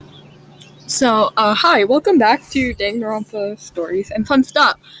Hi, welcome back to Danganronpa Stories and Fun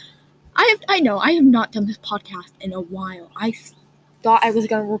Stuff. I know I have not done this podcast in a while. I thought I was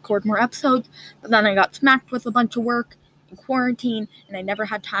going to record more episodes, but then I got smacked with a bunch of work in quarantine, and I never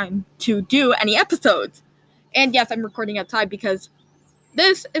had time to do any episodes. And yes, I'm recording outside because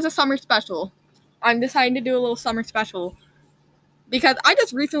this is a summer special. I'm deciding to do a little summer special because I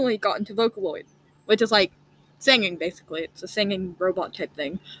just recently got into Vocaloid, which is like singing, basically. It's a singing robot type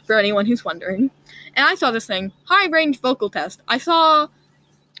thing, for anyone who's wondering. And I saw this thing, high range vocal test. I saw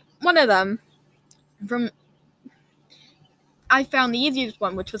one of them I found the easiest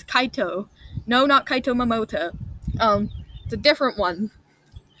one, which was Kaito. No, not Kaito Momota. It's a different one.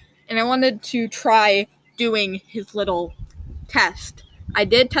 And I wanted to try doing his little test. I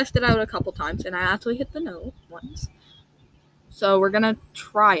did test it out a couple times, and I actually hit the note once. So we're gonna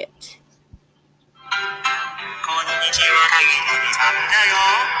try it.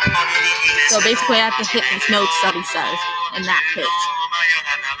 So basically I have to hit these notes that he says in that pitch.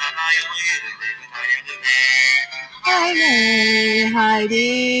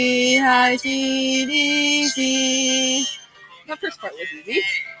 That first part was easy.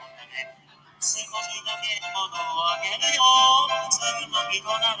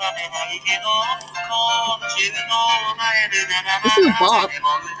 This is Bob.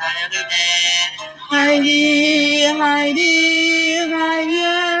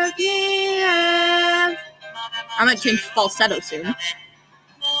 I'm gonna change falsetto soon.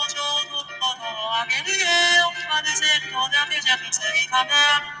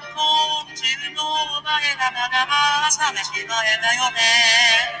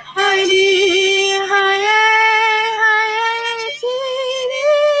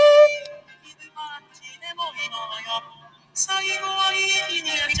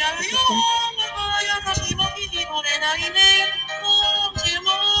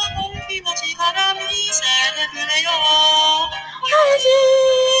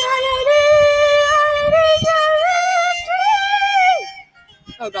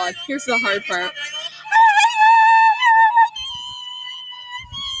 Oh god, here's the hard part.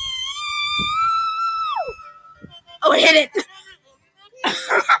 Oh, I hit it!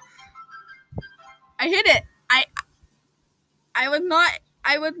 I hit it! I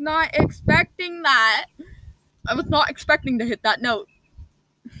was not expecting that. I was not expecting to hit that note.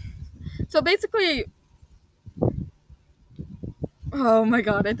 So basically, oh my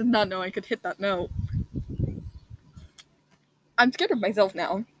god, I did not know I could hit that note. I'm scared of myself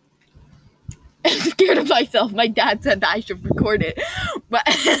now. I'm scared of myself. My dad said that I should record it, but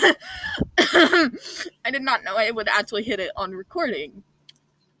I did not know I would actually hit it on recording.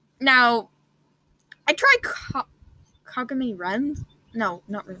 Now, I tried Kagami Lens. No,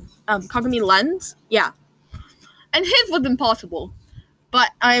 not Lens. Kagami Lens. Yeah, and his was impossible, but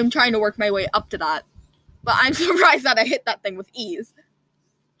I am trying to work my way up to that. But I'm surprised that I hit that thing with ease.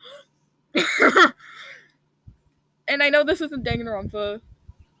 And I know this isn't Danganronpa,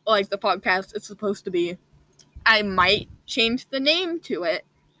 like the podcast is supposed to be. I might change the name to it.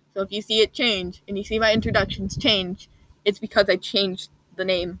 So if you see it change, and you see my introductions change, it's because I changed the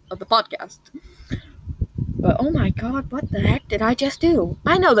name of the podcast. But oh my god, what the heck did I just do?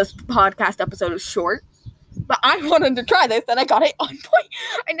 I know this podcast episode is short, but I wanted to try this, and I got it on point.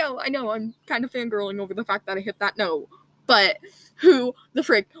 I know, I'm kind of fangirling over the fact that I hit that note. But who the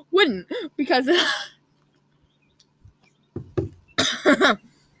frick wouldn't? Because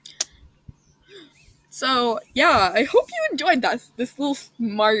so, yeah, I hope you enjoyed this little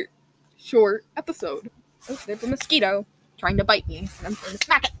smart, short episode. Oh, there's a mosquito trying to bite me, and I'm going to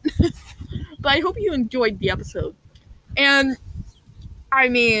smack it. But I hope you enjoyed the episode. And, I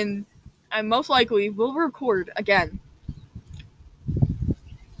mean, I most likely will record again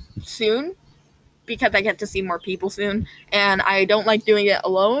soon, because I get to see more people soon, and I don't like doing it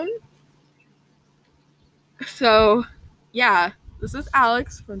alone. So, yeah, this is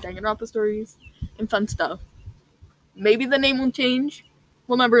Alex from Danganronpa Stories and Fun Stuff. Maybe the name will change.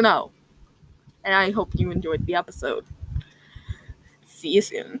 We'll never know. And I hope you enjoyed the episode. See you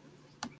soon.